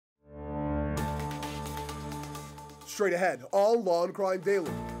Straight ahead on Law&Crime Daily,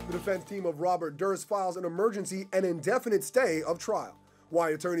 the defense team of Robert Durst files an emergency and indefinite stay of trial. Why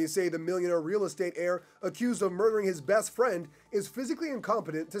attorneys say the millionaire real estate heir accused of murdering his best friend is physically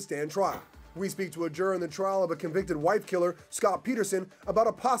incompetent to stand trial. We speak to a juror in the trial of a convicted wife killer, Scott Peterson, about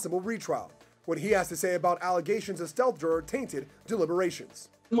a possible retrial. What he has to say about allegations a stealth juror tainted deliberations.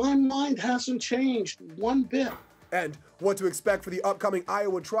 My mind hasn't changed one bit. And what to expect for the upcoming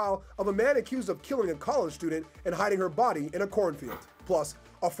Iowa trial of a man accused of killing a college student and hiding her body in a cornfield. Plus,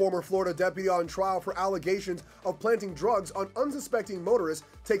 a former Florida deputy on trial for allegations of planting drugs on unsuspecting motorists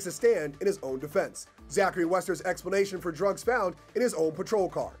takes a stand in his own defense. Zachary Wester's explanation for drugs found in his own patrol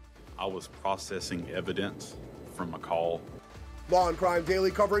car. I was processing evidence from a call. Law&Crime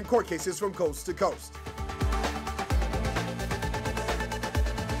Daily covering court cases from coast to coast.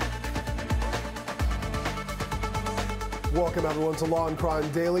 Welcome everyone to Law&Crime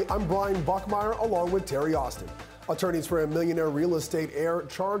Daily. I'm Brian Buckmire along with Terri Austin. Attorneys for a millionaire real estate heir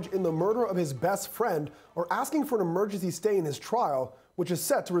charged in the murder of his best friend are asking for an emergency stay in his trial, which is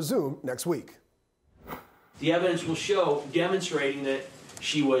set to resume next week. The evidence will show demonstrating that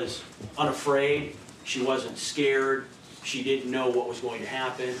she was unafraid, she wasn't scared, she didn't know what was going to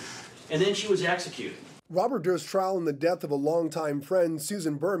happen, and then she was executed. Robert Durst's trial in the death of a longtime friend,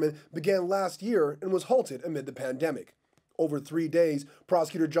 Susan Berman, began last year and was halted amid the pandemic. Over 3 days,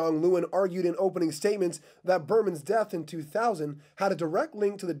 prosecutor John Lewin argued in opening statements that Berman's death in 2000 had a direct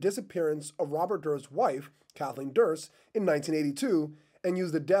link to the disappearance of Robert Durst's wife, Kathleen Durst, in 1982, and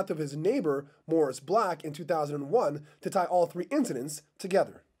used the death of his neighbor, Morris Black, in 2001 to tie all three incidents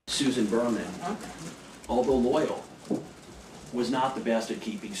together. Susan Berman, although loyal, was not the best at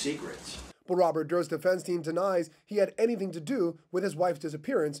keeping secrets. But Robert Durst's defense team denies he had anything to do with his wife's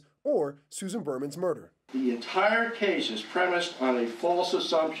disappearance or Susan Berman's murder. The entire case is premised on a false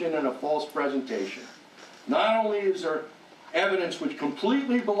assumption and a false presentation. Not only is there evidence which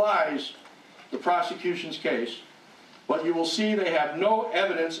completely belies the prosecution's case, but you will see they have no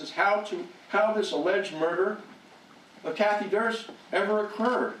evidence as how this alleged murder of Kathy Durst ever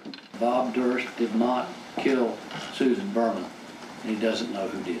occurred. Bob Durst did not kill Susan Berman, and he doesn't know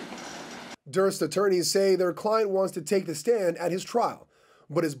who did. Durst's attorneys say their client wants to take the stand at his trial,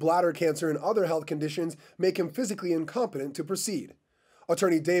 but his bladder cancer and other health conditions make him physically incompetent to proceed.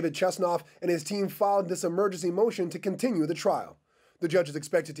 Attorney David Chesnoff and his team filed this emergency motion to continue the trial. The judge is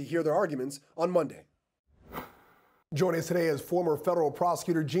expected to hear their arguments on Monday. Joining us today is former federal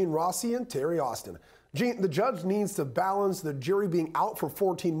prosecutor Gene Rossi and Terri Austin. Gene, the judge needs to balance the jury being out for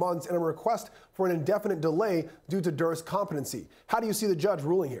 14 months and a request for an indefinite delay due to Durst's competency. How do you see the judge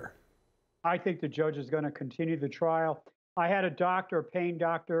ruling here? I think the judge is going to continue the trial. I had a pain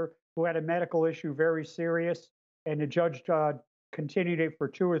doctor, who had a medical issue very serious, and the judge continued it for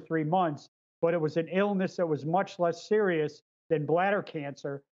 2 or 3 months, but it was an illness that was much less serious than bladder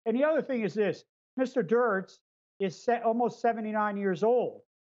cancer. And the other thing is this, Mr. Durst is almost 79 years old.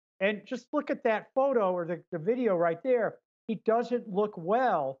 And just look at that photo or the video right there. He doesn't look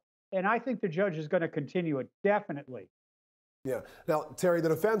well, and I think the judge is going to continue it, definitely. Yeah. Now, Terri, the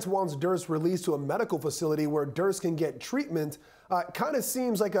defense wants Durst released to a medical facility where Durst can get treatment. Kind of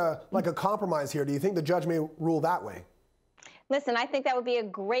seems like a compromise here. Do you think the judge may rule that way? Listen, I think that would be a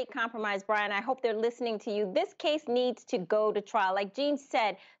great compromise, Brian. I hope they're listening to you. This case needs to go to trial. Like Gene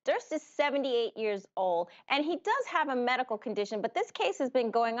said, Durst is 78 years old, and he does have a medical condition, but this case has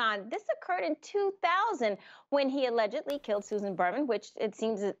been going on. This occurred in 2000 when he allegedly killed Susan Berman, which it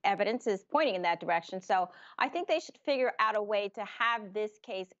seems that evidence is pointing in that direction. So I think they should figure out a way to have this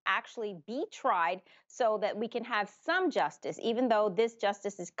case actually be tried so that we can have some justice, even though this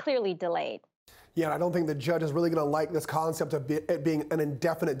justice is clearly delayed. Yeah, and I don't think the judge is really going to like this concept of it being an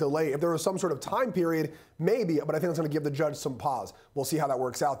indefinite delay. If there was some sort of time period, maybe, but I think it's going to give the judge some pause. We'll see how that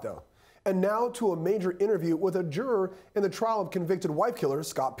works out, though. And now to a major interview with a juror in the trial of convicted wife killer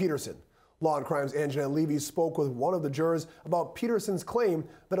Scott Peterson. Law&Crime's Angenette Levy spoke with one of the jurors about Peterson's claim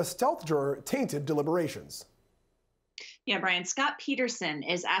that a stealth juror tainted deliberations. Yeah, Brian, Scott Peterson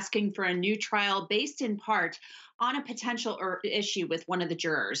is asking for a new trial based in part on a potential issue with one of the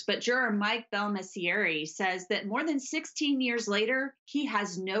jurors. But juror Mike Belmessieri says that more than 16 years later, he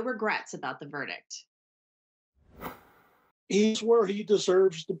has no regrets about the verdict. He's where he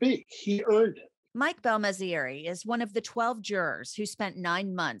deserves to be. He earned it. Mike Belmessieri is one of the 12 jurors who spent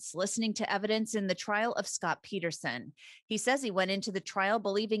 9 months listening to evidence in the trial of Scott Peterson. He says he went into the trial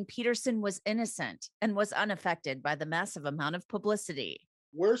believing Peterson was innocent and was unaffected by the massive amount of publicity.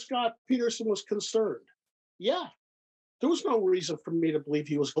 Where Scott Peterson was concerned, yeah, there was no reason for me to believe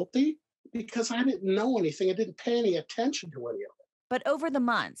he was guilty because I didn't know anything. I didn't pay any attention to any of it. But over the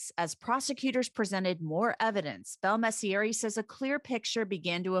months, as prosecutors presented more evidence, Belmessieri says a clear picture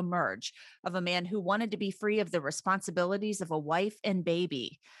began to emerge of a man who wanted to be free of the responsibilities of a wife and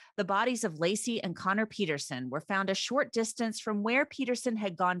baby. The bodies of Lacey and Connor Peterson were found a short distance from where Peterson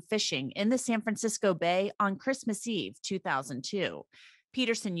had gone fishing in the San Francisco Bay on Christmas Eve, 2002.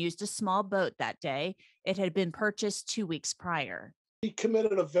 Peterson used a small boat that day. It had been purchased 2 weeks prior. He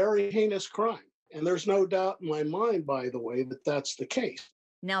committed a very heinous crime. And there's no doubt in my mind, by the way, that that's the case.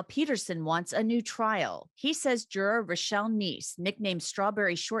 Now Peterson wants a new trial. He says juror Rochelle Neese, nicknamed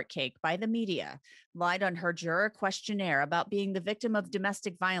Strawberry Shortcake by the media, lied on her juror questionnaire about being the victim of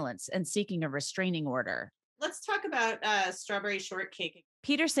domestic violence and seeking a restraining order. Let's talk about Strawberry Shortcake.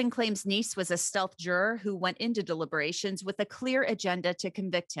 Peterson claims Neese was a stealth juror who went into deliberations with a clear agenda to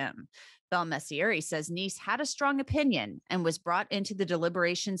convict him. Belmessieri says Neese had a strong opinion and was brought into the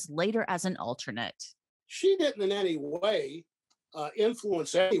deliberations later as an alternate. She didn't in any way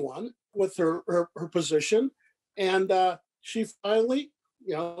influence anyone with her position. And she finally,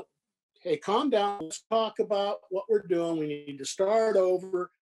 hey, calm down. Let's talk about what we're doing. We need to start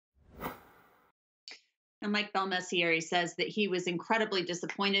over. And Mike Belmessieri says that he was incredibly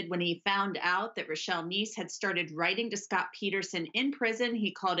disappointed when he found out that Rochelle Neese had started writing to Scott Peterson in prison. He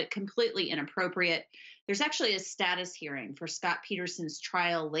called it completely inappropriate. There's actually a status hearing for Scott Peterson's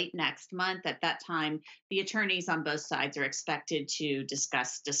trial late next month. At that time, the attorneys on both sides are expected to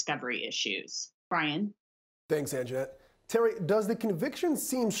discuss discovery issues. Brian? Thanks, Angenette. Terri, does the conviction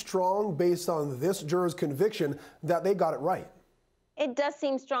seem strong based on this juror's conviction that they got it right? It does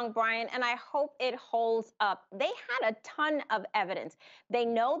seem strong, Brian, and I hope it holds up. They had a ton of evidence. They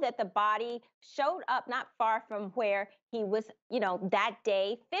know that the body showed up not far from where he was, that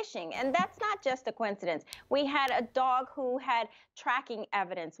day fishing. And that's not just a coincidence. We had a dog who had tracking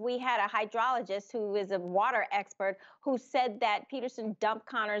evidence. We had a hydrologist who is a water expert who said that Peterson dumped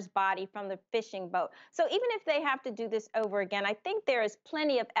Connor's body from the fishing boat. So even if they have to do this over again, I think there is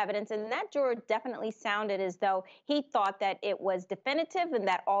plenty of evidence. And that juror definitely sounded as though he thought that it was definitive and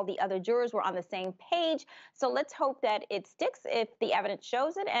that all the other jurors were on the same page. So let's hope that it sticks if the evidence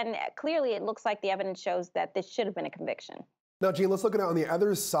shows it. And clearly it looks like the evidence shows that this should have been a conviction. Now, Gene, let's look at it on the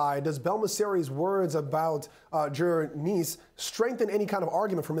other side. Does Belmessieri's words about juror Neese strengthen any kind of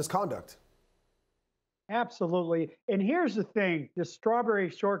argument for misconduct? Absolutely. And here's the thing, the Strawberry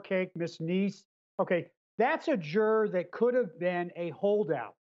Shortcake, Miss Neese, okay, that's a juror that could have been a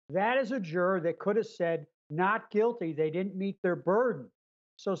holdout. That is a juror that could have said not guilty. They didn't meet their burden.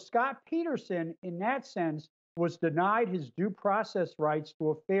 So Scott Peterson, in that sense, was denied his due process rights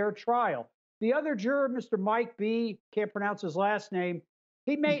to a fair trial. The other juror, Mr. Mike B., can't pronounce his last name,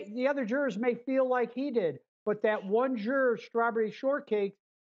 the other jurors may feel like he did, but that one juror, Strawberry Shortcake,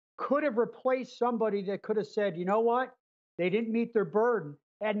 could have replaced somebody that could have said, you know what, they didn't meet their burden,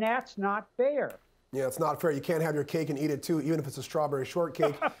 and that's not fair. Yeah, it's not fair. You can't have your cake and eat it too, even if it's a strawberry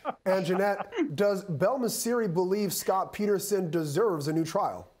shortcake. Angenette, does Belmessieri believe Scott Peterson deserves a new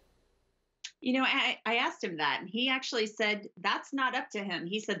trial? I asked him that, and he actually said that's not up to him.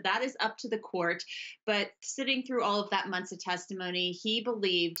 He said that is up to the court. But sitting through all of that months of testimony, he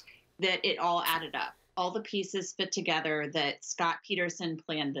believed that it all added up. All the pieces fit together that Scott Peterson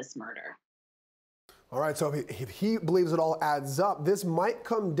planned this murder. All right, so if he believes it all adds up, this might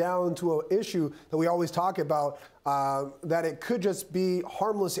come down to an issue that we always talk about, that it could just be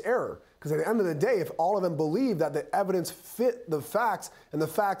harmless error. Because at the end of the day, if all of them believe that the evidence fit the facts and the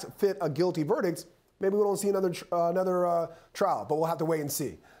facts fit a guilty verdict, maybe we don't see another trial, but we'll have to wait and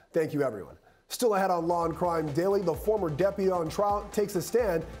see. Thank you, everyone. Still ahead on Law and Crime Daily, the former deputy on trial takes a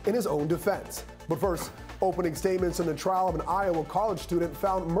stand in his own defense. But first, opening statements in the trial of an Iowa college student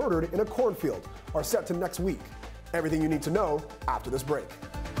found murdered in a cornfield are set to next week. Everything you need to know after this break.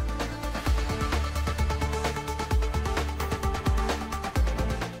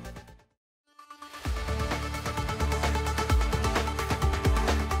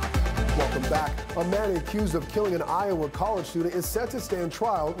 Welcome back. A man accused of killing an Iowa college student is set to stand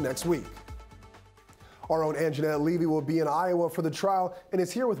trial next week. Our own Angenette Levy will be in Iowa for the trial and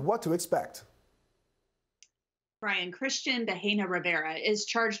is here with what to expect. Brian, Christian Bahena Rivera is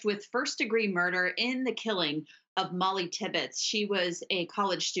charged with first-degree murder in the killing of Molly Tibbetts. She was a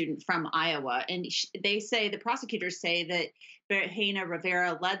college student from Iowa, and the prosecutors say that Bahena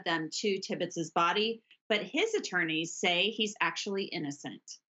Rivera led them to Tibbetts' body, but his attorneys say he's actually innocent.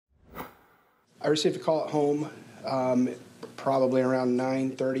 I received a call at home probably around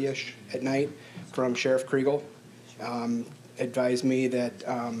 9:30ish at night from Sheriff Kriegel. Advised me that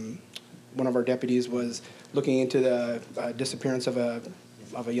one of our deputies was looking into the disappearance of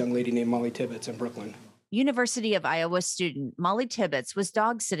a young lady named Molly Tibbetts in Brooklyn. University of Iowa student Molly Tibbetts was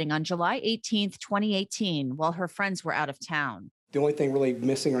dog sitting on July 18, 2018, while her friends were out of town. The only thing really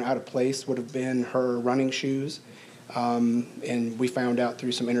missing or out of place would have been her running shoes. And we found out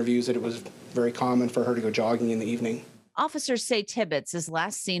through some interviews that it was very common for her to go jogging in the evening. Officers say Tibbetts is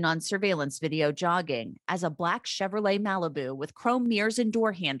last seen on surveillance video jogging as a black Chevrolet Malibu with chrome mirrors and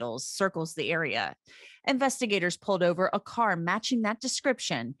door handles circles the area. Investigators pulled over a car matching that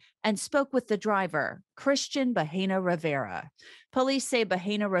description and spoke with the driver, Christian Bahena Rivera. Police say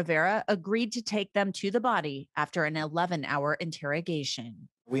Bahena Rivera agreed to take them to the body after an 11-hour interrogation.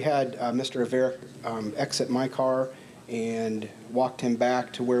 We had Mr. Rivera exit my car and walked him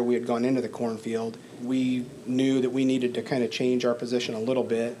back to where we had gone into the cornfield. We knew that we needed to kind of change our position a little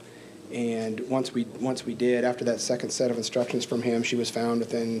bit, and once we did, after that second set of instructions from him, she was found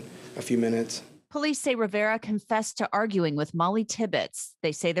within a few minutes. Police say Rivera confessed to arguing with Molly Tibbetts.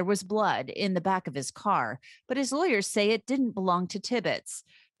 They say there was blood in the back of his car, but his lawyers say it didn't belong to Tibbetts.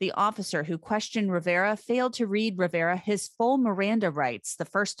 The officer who questioned Rivera failed to read Rivera his full Miranda rights the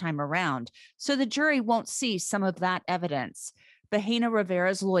first time around, so the jury won't see some of that evidence. Bahena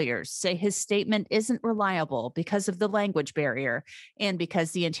Rivera's lawyers say his statement isn't reliable because of the language barrier and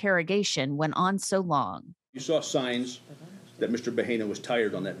because the interrogation went on so long. You saw signs that Mr. Bahena was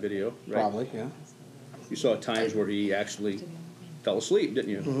tired on that video, right? Probably, yeah. You saw times where he actually fell asleep, didn't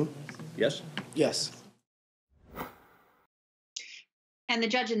you? Mm-hmm. Yes? Yes. And the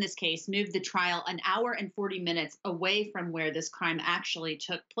judge in this case moved the trial an hour and 40 minutes away from where this crime actually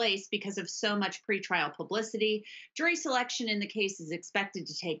took place because of so much pretrial publicity. Jury selection in the case is expected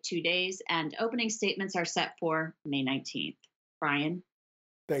to take 2 days, and opening statements are set for May 19th. Brian?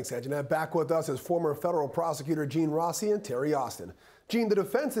 Thanks, Angenette. Back with us is former federal prosecutor Gene Rossi and Terri Austin. Gene, the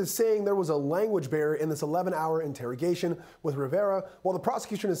defense is saying there was a language barrier in this 11-hour interrogation with Rivera, while the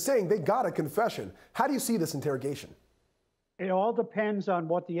prosecution is saying they got a confession. How do you see this interrogation? It all depends on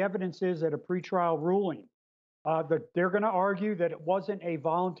what the evidence is at a pretrial ruling. They're going to argue that it wasn't a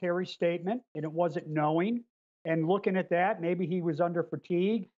voluntary statement and it wasn't knowing. And looking at that, maybe he was under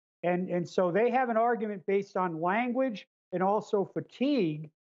fatigue. And so they have an argument based on language and also fatigue.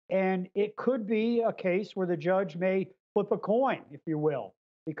 And it could be a case where the judge may flip a coin, if you will,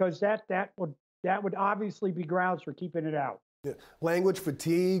 because that would obviously be grounds for keeping it out. Yeah. Language,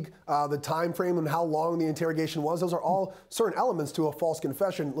 fatigue, the time frame and how long the interrogation was, those are all certain elements to a false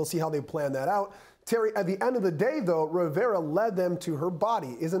confession. We'll see how they plan that out. Terri, at the end of the day, though, Rivera led them to her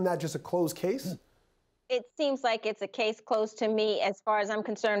body. Isn't that just a closed case? It seems like it's a case closed to me as far as I'm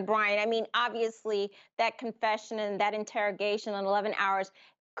concerned, Brian. I mean, obviously, that confession and that interrogation in 11 hours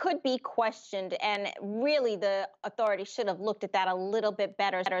could be questioned, and really the authorities should have looked at that a little bit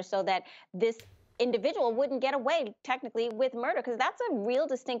better so that this individual wouldn't get away technically with murder, because that's a real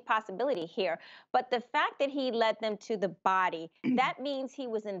distinct possibility here. But the fact that he led them to the body, that means he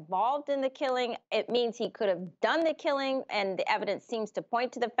was involved in the killing. It means he could have done the killing, and the evidence seems to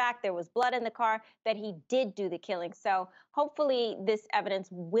point to the fact there was blood in the car, that he did do the killing. So hopefully this evidence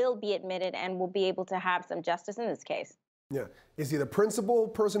will be admitted and we'll be able to have some justice in this case. Yeah. Is he the principal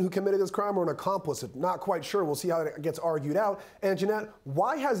person who committed this crime or an accomplice? Not quite sure. We'll see how it gets argued out. And Angenette,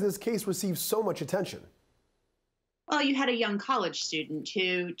 why has this case received so much attention? Well, you had a young college student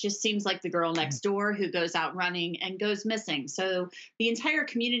who just seems like the girl next door who goes out running and goes missing. So the entire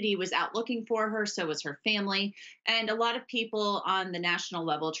community was out looking for her. So was her family. And a lot of people on the national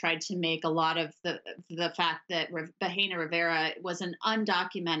level tried to make a lot of the fact that Bahena Rivera was an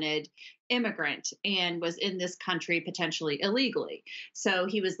undocumented immigrant and was in this country potentially illegally. So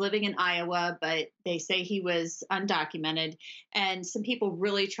he was living in Iowa, but they say he was undocumented. And some people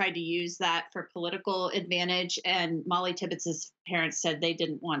really tried to use that for political advantage. And Molly Tibbetts' parents said they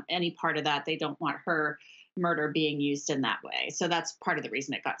didn't want any part of that. They don't want her murder being used in that way. So that's part of the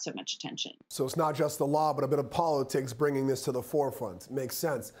reason it got so much attention. So it's not just the law, but a bit of politics bringing this to the forefront. Makes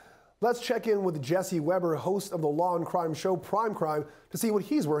sense. Let's check in with Jesse Weber, host of the Law&Crime show Prime Crime, to see what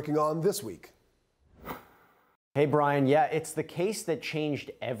he's working on this week. Hey, Brian. Yeah, it's the case that changed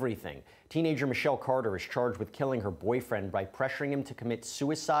everything. Teenager Michelle Carter is charged with killing her boyfriend by pressuring him to commit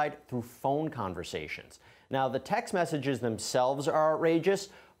suicide through phone conversations. Now, the text messages themselves are outrageous,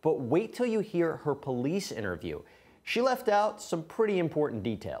 but wait till you hear her police interview. She left out some pretty important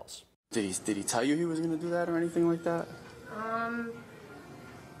details. Did he tell you he was going to do that or anything like that?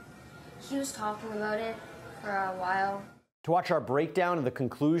 He was talking about it for a while. To watch our breakdown of the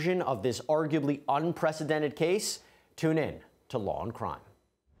conclusion of this arguably unprecedented case, tune in to Law&Crime.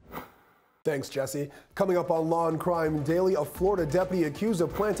 Thanks, Jesse. Coming up on Law&Crime Daily, a Florida deputy accused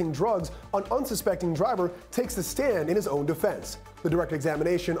of planting drugs on unsuspecting driver takes the stand in his own defense. The direct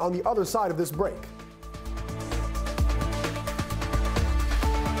examination on the other side of this break.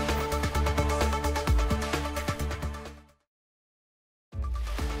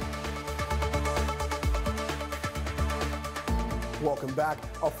 Welcome back.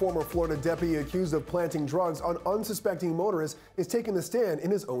 A former Florida deputy accused of planting drugs on unsuspecting motorists is taking the stand in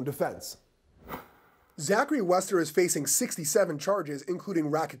his own defense. Zachary Wester is facing 67 charges,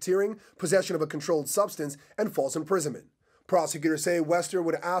 including racketeering, possession of a controlled substance, and false imprisonment. Prosecutors say Wester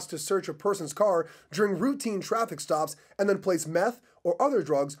would ask to search a person's car during routine traffic stops and then place meth or other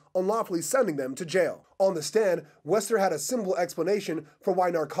drugs, unlawfully sending them to jail. On the stand, Wester had a simple explanation for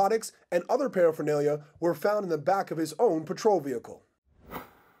why narcotics and other paraphernalia were found in the back of his own patrol vehicle.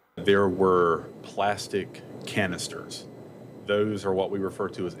 There were plastic canisters. Those are what we refer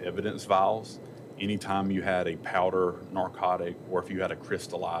to as evidence vials. Anytime you had a powder narcotic or if you had a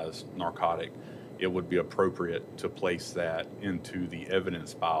crystallized narcotic, it would be appropriate to place that into the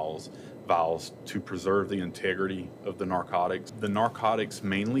evidence vials to preserve the integrity of the narcotics. The narcotics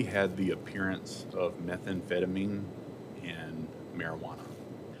mainly had the appearance of methamphetamine and marijuana.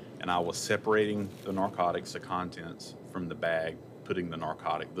 And I was separating the narcotics, the contents, from the bag, putting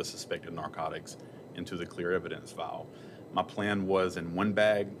the suspected narcotics into the clear evidence vial. My plan was in one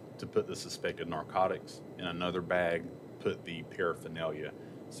bag to put the suspected narcotics, in another bag put the paraphernalia,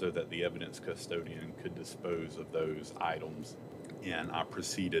 so that the evidence custodian could dispose of those items. And I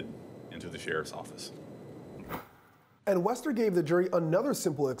proceeded into the sheriff's office. And Wester gave the jury another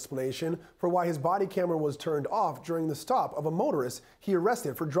simple explanation for why his body camera was turned off during the stop of a motorist he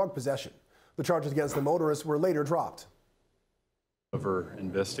arrested for drug possession. The charges against the motorist were later dropped. Whoever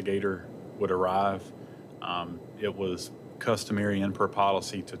investigator would arrive, it was customary and per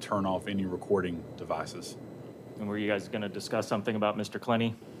policy to turn off any recording devices. And were you guys going to discuss something about Mr.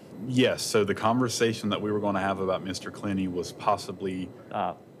 Clenny? Yes, so the conversation that we were going to have about Mr. Clenny was possibly...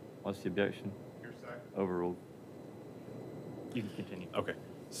 What's the objection? Overruled. You can continue. Okay,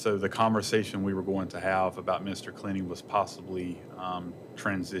 so the conversation we were going to have about Mr. Clenny was possibly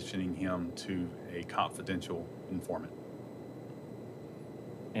transitioning him to a confidential informant.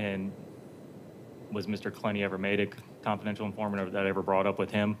 And was Mr. Clenny ever made a confidential informant, or that ever brought up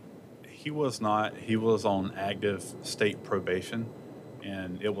with him? He was not. He was on active state probation,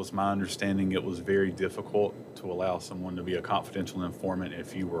 and it was my understanding it was very difficult to allow someone to be a confidential informant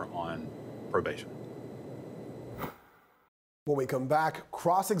if you were on probation. When we come back,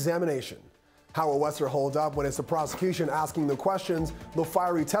 cross-examination. How will Wester hold up when it's the prosecution asking the questions? The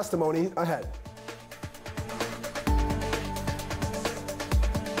fiery testimony ahead.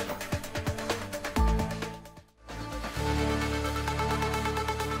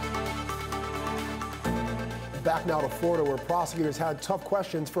 Back now to Florida, where prosecutors had tough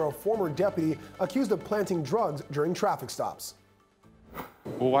questions for a former deputy accused of planting drugs during traffic stops.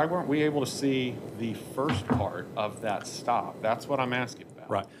 Well, why weren't we able to see the first part of that stop? That's what I'm asking about.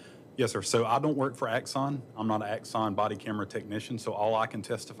 Right. Yes, sir. So I don't work for Axon. I'm not an Axon body camera technician, so all I can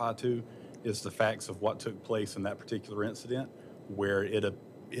testify to is the facts of what took place in that particular incident, where it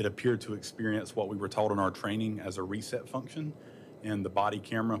appeared to experience what we were taught in our training as a reset function, and the body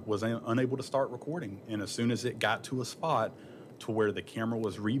camera was unable to start recording. And as soon as it got to a spot to where the camera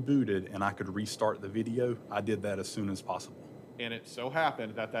was rebooted and I could restart the video, I did that as soon as possible. And it so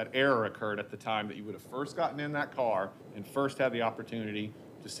happened that that error occurred at the time that you would have first gotten in that car and first had the opportunity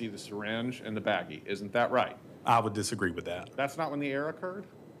to see the syringe and the baggie. Isn't that right? I would disagree with that. That's not when the error occurred?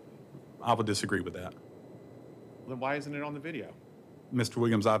 I would disagree with that. Then why isn't it on the video? Mr.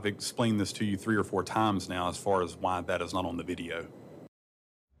 Williams, I've explained this to you 3 or 4 times now as far as why that is not on the video.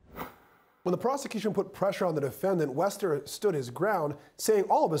 When the prosecution put pressure on the defendant, Wester stood his ground, saying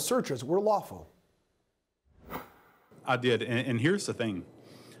all of his searches were lawful. I did, and here's the thing.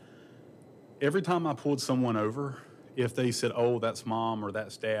 Every time I pulled someone over, if they said, oh, that's mom or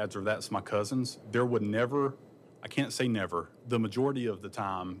that's dad's or that's my cousin's, there would never, I can't say never, the majority of the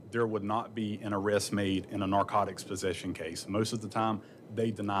time, there would not be an arrest made in a narcotics possession case. Most of the time,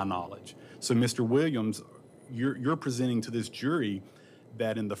 they deny knowledge. So, Mr. Williams, you're presenting to this jury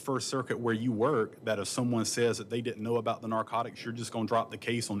that in the First Circuit where you work, that if someone says that they didn't know about the narcotics, you're just going to drop the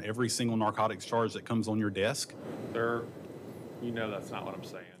case on every single narcotics charge that comes on your desk? Sir, you know that's not what I'm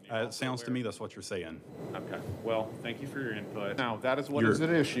saying. It sounds to me that's what you're saying. Okay. Well, thank you for your input. Now, that is what is at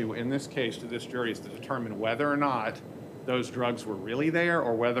issue in this case to this jury, is to determine whether or not those drugs were really there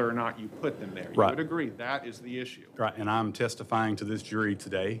or whether or not you put them there. You would agree that is the issue. Right, and I'm testifying to this jury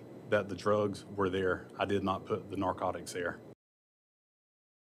today that the drugs were there. I did not put the narcotics there.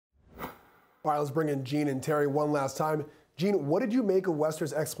 All right, let's bring in Gene and Terri one last time. Gene, what did you make of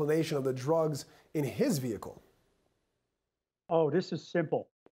Wester's explanation of the drugs in his vehicle? Oh, this is simple.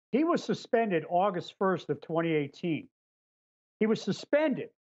 He was suspended August 1st of 2018. He was suspended.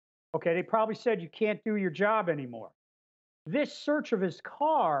 Okay, they probably said you can't do your job anymore. This search of his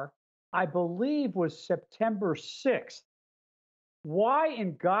car, I believe, was September 6th. Why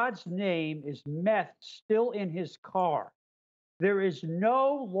in God's name is meth still in his car? There is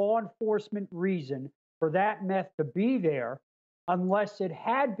no law enforcement reason for that meth to be there unless it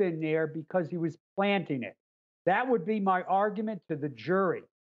had been there because he was planting it. That would be my argument to the jury.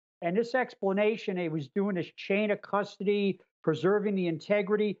 And this explanation, he was doing this chain of custody, preserving the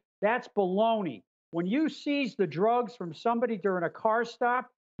integrity, that's baloney. When you seize the drugs from somebody during a car stop,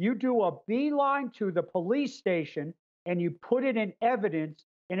 you do a beeline to the police station and you put it in evidence,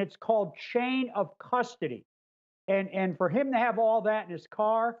 and it's called chain of custody. And for him to have all that in his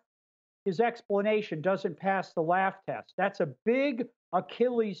car, his explanation doesn't pass the laugh test. That's a big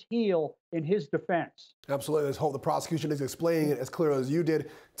Achilles heel in his defense. Absolutely. Let's hope the prosecution is explaining it as clearly as you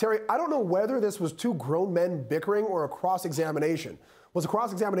did. Terry, I don't know whether this was two grown men bickering or a cross-examination. Was the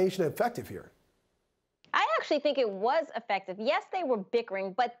cross-examination effective here? I actually think it was effective. Yes, they were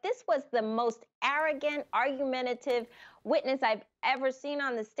bickering, but this was the most arrogant, argumentative witness I've ever seen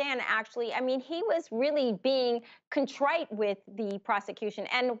on the stand, actually. I mean, he was really being contrite with the prosecution.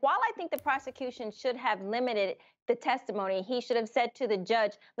 And while I think the prosecution should have limited the testimony, he should have said to the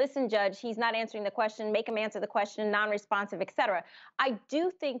judge, listen, judge, he's not answering the question, make him answer the question, non-responsive, etc. I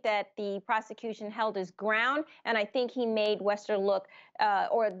do think that the prosecution held his ground, and I think he made Wester look,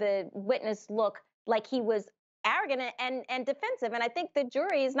 or the witness look, like he was arrogant and defensive. And I think the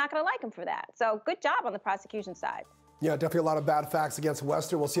jury is not going to like him for that. So good job on the prosecution side. Yeah, definitely a lot of bad facts against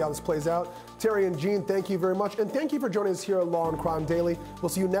Wester. We'll see how this plays out. Terry and Jean, thank you very much. And thank you for joining us here at Law&Crime Daily. We'll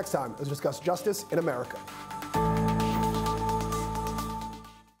see you next time as we discuss justice in America.